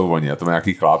 tohle jsou oni, a to má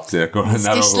nějaký chlápci jako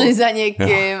na rohu. Šli za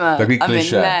někým a takový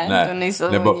klišé, ne, to nejsou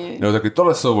oni. Nebo taky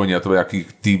tohle jsou oni, a to nějaký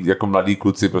jako mladí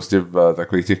kluci prostě v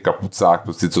takových těch kapucách,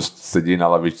 prostě co sedí na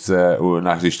lavičce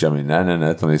na hřišti a my,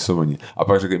 ne, to nejsou oni. A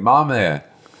pak řekli, máme je.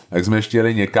 Tak jsme ještě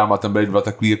jeli někam a tam byli 2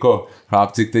 takový jako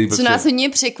chlápci, kteří prostě... Co nás hodně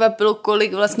překvapilo,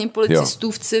 kolik vlastně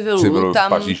policistů v civilu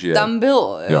tam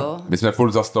bylo, jo. My jsme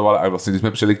furt zastavovali a vlastně, když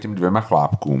jsme přijeli k těm 2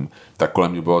 chlápkům, tak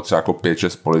kolem mě bylo třeba jako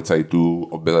 5-6 policajtů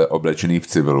oblečený v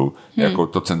civilu. Jako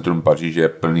to centrum Paříže je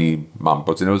plný, mám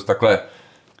pocit, nebo takhle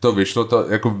to vyšlo, to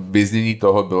jako vyznění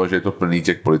toho bylo, že je to plný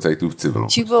těch policajtů v civilu.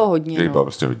 Či bylo hodně, že bylo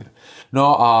prostě hodně.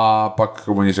 No a pak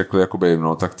oni řekli, jakoby,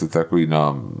 no tak chcete jako jít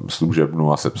na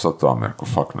služebnu a sepsat tam, jako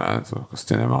fakt ne, to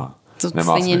prostě nemá. To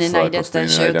stejně nenajdete,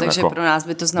 že jo, takže jako, pro nás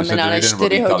by to znamenalo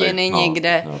 4 hodiny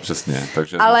někde. No, přesně.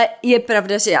 Takže ale je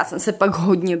pravda, že já jsem se pak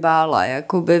hodně bála,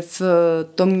 jakoby v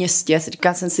tom městě.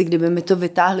 Říkala jsem si, kdyby mi to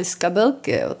vytáhli z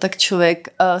kabelky, jo, tak člověk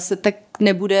se tak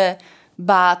nebude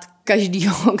bát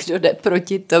každýho, kdo jde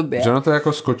proti tobě. Že ono to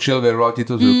jako skočil, vyrval ti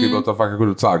to z ruky, bylo to fakt jako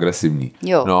docela agresivní.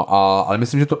 Jo. No, ale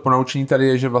myslím, že to ponaučení tady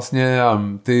je, že vlastně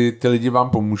ty lidi vám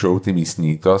pomůžou, ty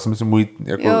místní. To já si myslím, můj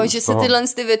jako jo, že se tyhle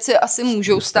věci asi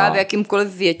můžou stát v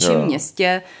jakýmkoliv větším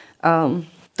městě.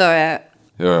 To je...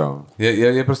 Jo.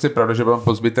 Je prostě pravda, že byl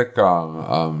po zbytek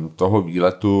toho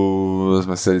výletu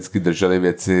jsme se vždycky drželi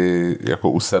věci jako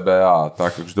u sebe a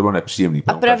tak, takže to bylo nepříjemný.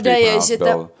 A pravda je,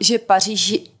 že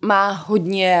Paříž má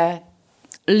hodně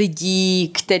lidí,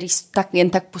 kteří jen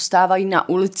tak postávají na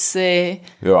ulici.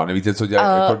 Jo, a nevíte, co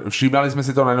dělat. Jako, všímali jsme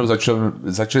si to najednou,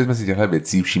 začali jsme si těchto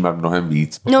věcí všímat mnohem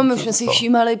víc. No, my už jsme si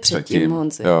všímali předtím,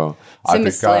 Honzi. Jo. Si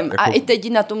myslím. Jako, a i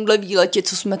teď na tomhle výletě,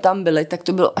 co jsme tam byli, tak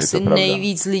to bylo asi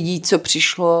nejvíc lidí, co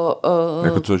přišlo.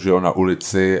 Jako co žilo na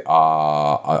ulici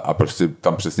a prostě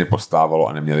tam přesně postávalo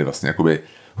a neměli vlastně jakoby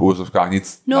v úvozovkách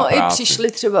nic na práci. No i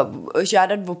přišli třeba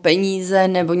žádat o peníze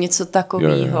nebo něco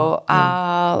takového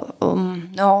a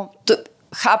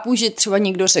chápu, že třeba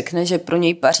někdo řekne, že pro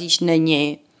něj Paříž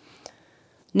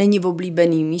není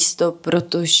oblíbený místo,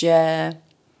 protože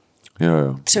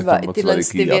třeba i tyhle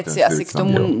věci asi k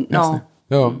tomu,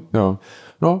 Jo.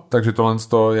 No, takže tohle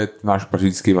je náš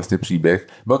pařížský vlastně příběh.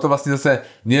 Bylo to vlastně zase,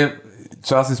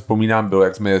 co já si vzpomínám, bylo,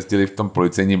 jak jsme jezdili v tom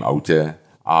policejním autě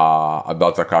a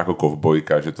byla taková jako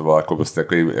kovbojka, že to byl jako prostě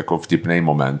takový jako vtipný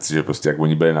moment, že prostě jak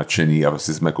oni byli nadšený a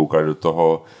prostě jsme koukali do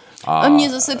toho. A mně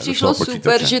zase přišlo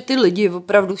super, že ty lidi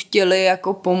opravdu chtěli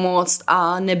jako pomoct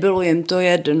a nebylo jim to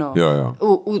jedno. Jo.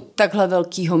 U takhle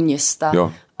velkého města.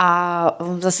 Jo. A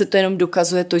zase to jenom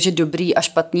dokazuje to, že dobrý a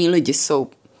špatní lidi jsou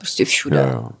prostě všude.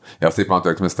 Jo. Já si pamatuju,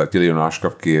 jak jsme ztratili Jonáška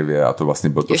v Kyjevě a to vlastně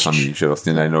bylo to samé, že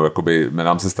vlastně najednou jakoby,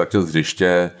 nám se ztratil z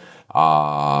hřiště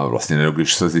a vlastně najednou,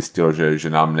 když se zjistilo, že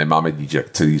nám nemáme dítě, jak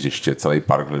celý hřiště, celý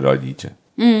park hledal dítě.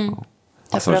 No.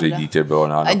 A samozřejmě dítě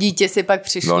bylo a dítě si pak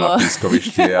přišlo. Bylo na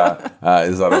pískovišti a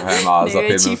za rohem a za 5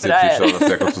 minut si přišel,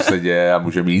 vlastně, jako, co se děje a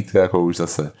může mít jako už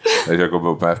zase. Takže jako byl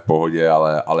úplně v pohodě,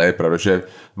 ale je pravda, že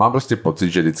mám prostě pocit,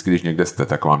 že vždycky, když někde jste,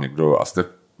 tak vám někdo a jste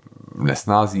v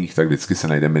nesnázích, tak vždycky se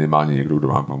najde minimálně někdo, kdo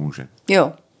vám pomůže.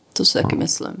 Jo, to si taky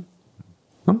myslím.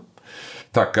 No.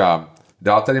 Tak a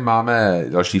dál tady máme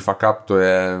další fuck up, to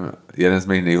je jeden z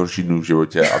mých nejhorších dnů v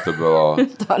životě a to bylo...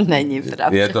 To není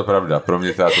pravda. Je to pravda, pro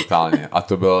mě teda totálně. A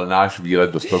to byl náš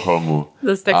výlet do Stockholmu.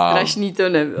 Zase tak strašný to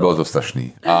nebylo. Bylo to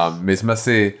strašný. A my jsme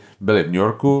si byli v New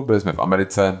Yorku, byli jsme v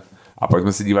Americe a pak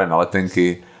jsme si dívali na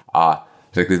letenky a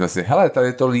řekli jsme si, hele,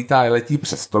 tady to letí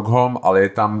přes Stockholm, ale je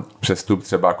tam přestup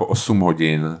třeba jako 8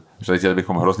 hodin. Přiletěli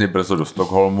bychom hrozně brzo do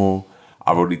Stockholmu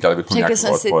a odlítali bychom nějak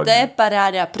odpoledne. Řekli jsme si, to je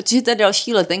paráda, protože ta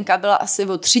další letenka byla asi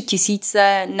o 3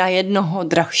 000 na jednoho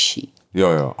drahší.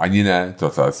 Jo, ani ne, to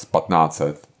je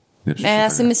 1500. Ne, já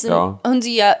si myslím,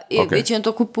 Honzí, většinou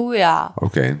to kupuju já.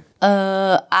 Okay.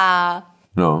 A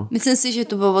myslím si, že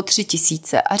to bylo o 3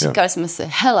 000 a říkali jsme si,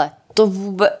 hele,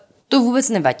 to vůbec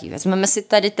nevadí. Vezmeme si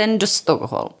tady ten do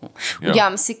Stockholmu.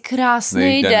 Uděláme si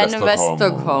krásný den ve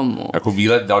Stockholmu. Jako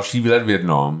další výlet v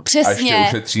jednom. Přesně. A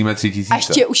ještě ušetříme 3 000. A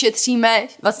ještě ušetříme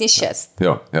vlastně 6.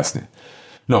 Jo, jasně.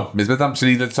 No, my jsme tam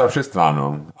přilídli třeba v 6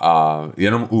 ráno a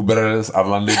jenom Uber z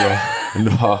Arlandy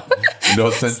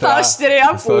do centra.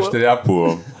 Stál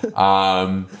 4,5.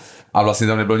 A vlastně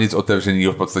tam nebylo nic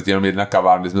otevřeného, v podstatě jenom jedna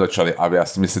kavárna, kde jsme začali a já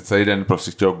jsem si celý den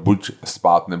prostě chtěl buď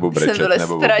spát nebo brečet,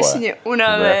 nebo oboje. Strašně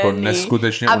unavený. Jako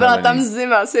neskutečně a byla unavený. tam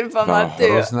zima, si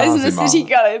pamatuju. A jsme zima. si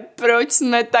říkali, proč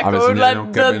jsme takovouhle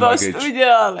blbost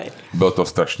udělali. Bylo to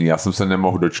strašný, já jsem se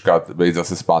nemohl dočkat, být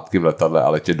zase zpátky v letadle a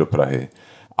letět do Prahy.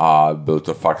 A byl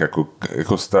to fakt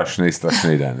jako strašný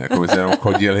den. Jako my jsme jenom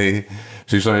chodili,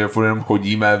 přišlo, že furt jenom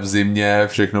chodíme v zimě,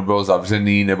 všechno bylo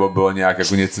zavřený, nebo bylo nějaký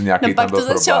tam byl problém. Pak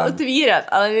to začalo otvírat,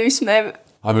 ale my už jsme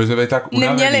byli tak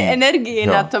unavení. Neměli energii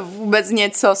na to vůbec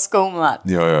něco zkoumat.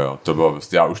 Jo, to bylo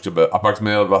prostě, já už to byl. A pak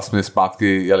jsme vlastně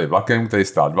zpátky jeli vlakem, který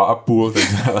stál 2,5,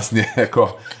 takže vlastně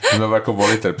jako jsme jako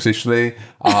volitel přišli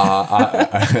a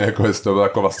jako to byl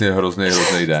jako vlastně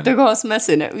hrozný den. Toho jsme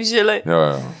si neužili.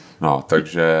 Jo. No,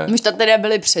 takže... Už to teda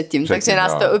byli předtím, takže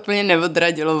nás to úplně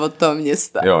neodradilo od toho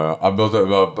města. Jo, a bylo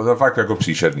to fakt jako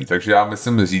příšerný. Takže já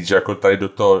myslím říct, že jako tady do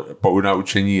toho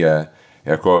poučení je,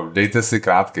 jako dejte si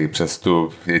krátkej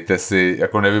přestup, jeďte si,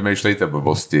 jako nevymýšlejte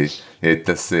blbosti,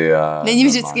 jeďte si a... Není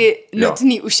vždycky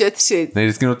nutný ušetřit. Není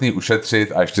vždycky nutný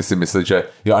ušetřit a ještě si myslet, že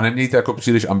a nemějte jako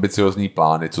příliš ambiciozní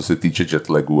plány, co se týče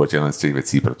jetlagů a těchto z těch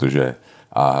věcí, protože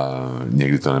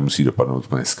někdy to nemusí dopadnout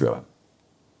úplně skvěle.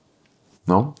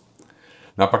 No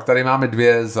a pak tady máme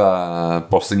 2 z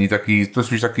poslední taky, to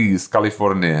spíš taky z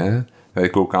Kalifornie, tady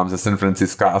koukám ze San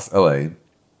Francisca a z LA.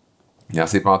 Já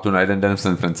si pamatuju na jeden den v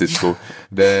San Francisku,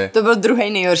 kde... To byl druhý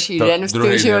nejhorší den v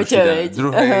tvém životě,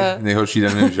 Druhý nejhorší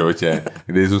den v mém životě,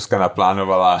 kdy Zuzka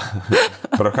naplánovala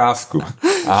procházku.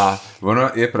 A ono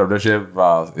je pravda, že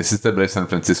jestli jste byli v San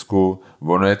Francisku,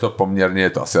 ono je to poměrně,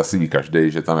 to asi ví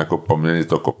každý, že tam jako poměrně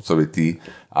to kopcovitý.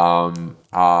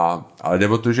 Ale jde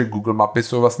o to, že Google mapy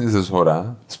jsou vlastně ze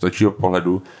zhora, z ptačího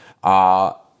pohledu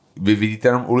a vy vidíte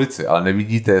jenom ulici, ale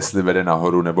nevidíte, jestli vede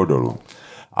nahoru nebo dolů.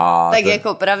 Tak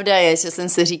jako pravda je, že jsem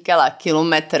si říkala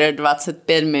kilometr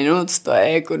 25 minut, to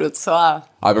je jako docela...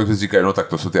 Ale pak si říkají, tak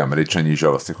to jsou ty Američani, že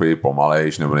vlastně chodí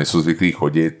pomalejš, nebo nejsou zvyklí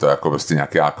chodit, to je jako prostě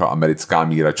nějaká jako americká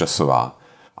míra časová.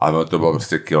 Ale to bylo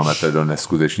prostě kilometr do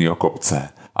neskutečného kopce.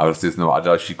 A prostě znovu a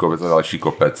další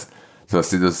kopec.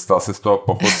 Vlastně dostal se z toho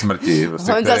pochod smrti.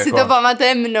 Prostě, Honza si to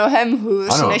pamatuje mnohem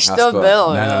hůř, než to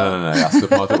bylo. Ne, já si to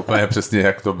pamatuju úplně přesně,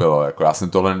 jak to bylo. Jako já jsem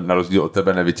tohle na rozdíl od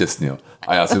tebe nevytěsnil.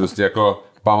 A já si prostě jako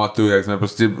pamatuju, jak jsme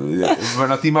prostě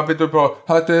na té mapě to bylo,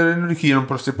 hele, to je jednoduchý, jenom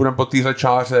prostě půjdeme po téhle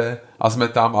čáře a jsme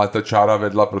tam, ale ta čára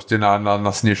vedla prostě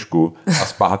na sněžku a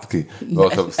zpátky. Bylo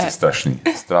to prostě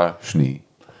strašný.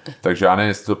 Takže já nevím,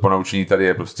 jestli to ponaučení tady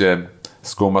je prostě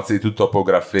zkoumat si tu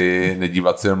topografii,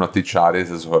 nedívat se jenom na ty čáry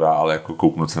ze zhora, ale jako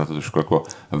kouknout se na to trošku jako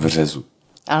v řezu.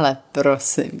 Ale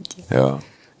prosím tě. Jo.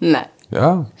 Ne.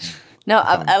 Jo. No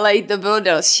a v LA to bylo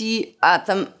další a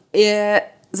tam je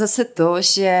zase to,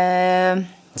 že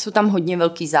jsou tam hodně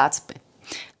velký zácpy.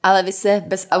 Ale vy se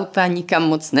bez auta nikam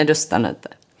moc nedostanete.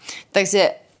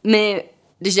 Takže my,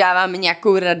 když dáváme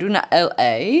nějakou radu na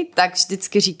LA, tak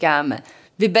vždycky říkáme,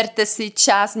 vyberte si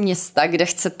část města, kde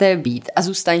chcete být a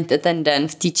zůstaňte ten den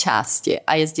v té části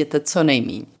a jezděte co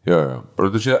nejméně. Jo,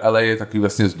 protože LA je takový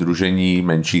vlastně sdružení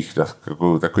menších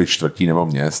takových čtvrtí nebo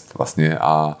měst vlastně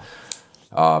a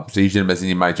přejíždět mezi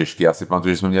nimi je těžký. Já si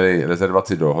pamatuju, že jsme měli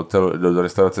rezervaci do hotelu, do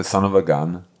restaurace Son of a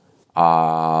Gun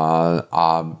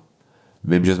a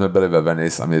vím, že jsme byli ve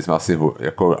Venice a měli jsme asi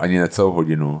jako ani necelou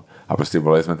hodinu a prostě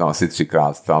volali jsme tam asi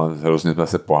 3krát, stále hrozně jsme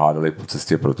se pohádali po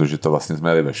cestě, protože to vlastně jsme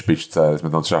jeli ve špičce, jsme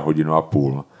tam třeba 1,5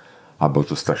 hodiny a bylo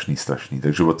to strašný.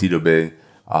 Takže od té doby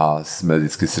jsme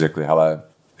vždycky si řekli, hele,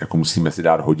 jako musíme si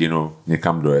dát hodinu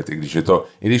někam dojet, i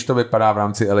když to vypadá v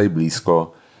rámci LA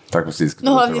blízko, tak prostě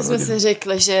no hlavně jsme si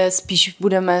řekli, že spíš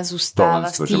budeme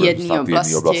zůstávat v té jedné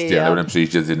oblasti a nebudeme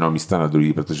přejíždět z jednoho místa na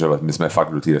druhý, protože my jsme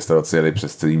fakt do té restaurace jeli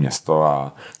přes celé město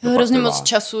a hrozně moc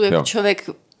času, jak člověk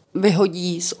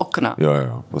vyhodí z okna.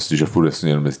 Jo, prostě, že furt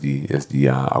jenom jezdí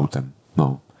autem.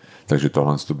 No. Takže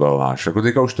tohle to byl náš. Jako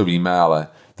teďka už to víme, ale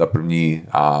ta první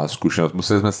zkušenost,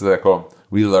 museli jsme se jako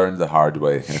we learned the hard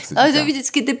way. Ale to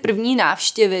vždycky ty první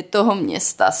návštěvy toho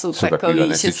města jsou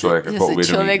takový, že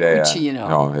člověk učí. No.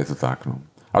 Jo, je to tak. No.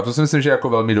 A to si myslím, že je jako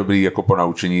velmi dobrý jako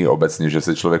ponaučení obecně, že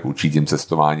se člověk učí tím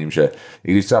cestováním, že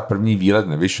i když třeba první výlet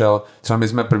nevyšel, třeba my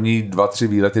jsme první 2-3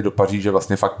 výlety do Paříže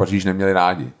vlastně fakt Paříž neměli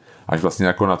rádi. Až vlastně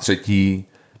jako na třetí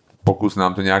pokus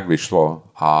nám to nějak vyšlo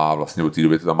a vlastně od té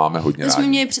doby to tam máme hodně rádi. My jsme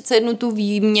měli přece jednu tu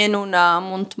výměnu na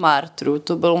Montmartru,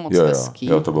 to bylo moc hezký.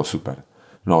 Jo, to bylo super.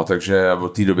 No, takže od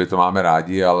té doby to máme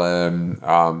rádi, ale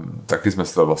taky jsme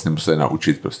se to vlastně museli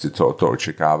naučit prostě co od toho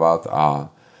očekávat a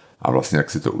vlastně jak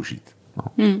si to užít. No.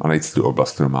 A najít si tu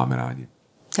oblast, kterou máme rádi.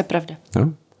 To je pravda.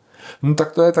 No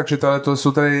tak to je, takže to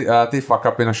jsou tady ty fuck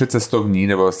upy naše cestovní,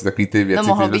 nebo vlastně takový ty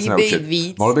věci, které jsme se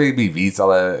naučili. Mohlo by být víc,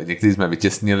 ale některý jsme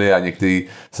vytěsnili a některý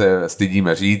se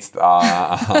stydíme říct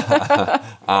a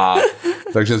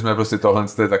takže jsme prostě tohle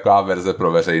je taková verze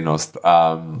pro veřejnost.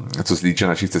 A co se týče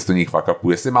našich cestovních fuck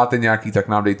upů, jestli máte nějaký, tak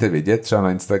nám dejte vědět, třeba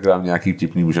na Instagram nějaký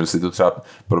vtipný, můžeme si to třeba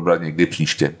probrat někdy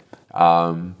příště.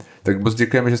 Tak moc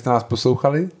děkujeme, že jste nás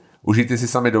poslouchali. Užijte si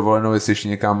sami dovolenou, jestli ještě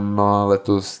někam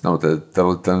letos, no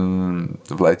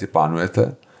v létě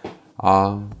plánujete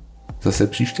a zase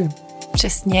příště.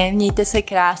 Přesně, mějte se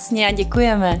krásně a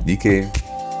děkujeme. Díky.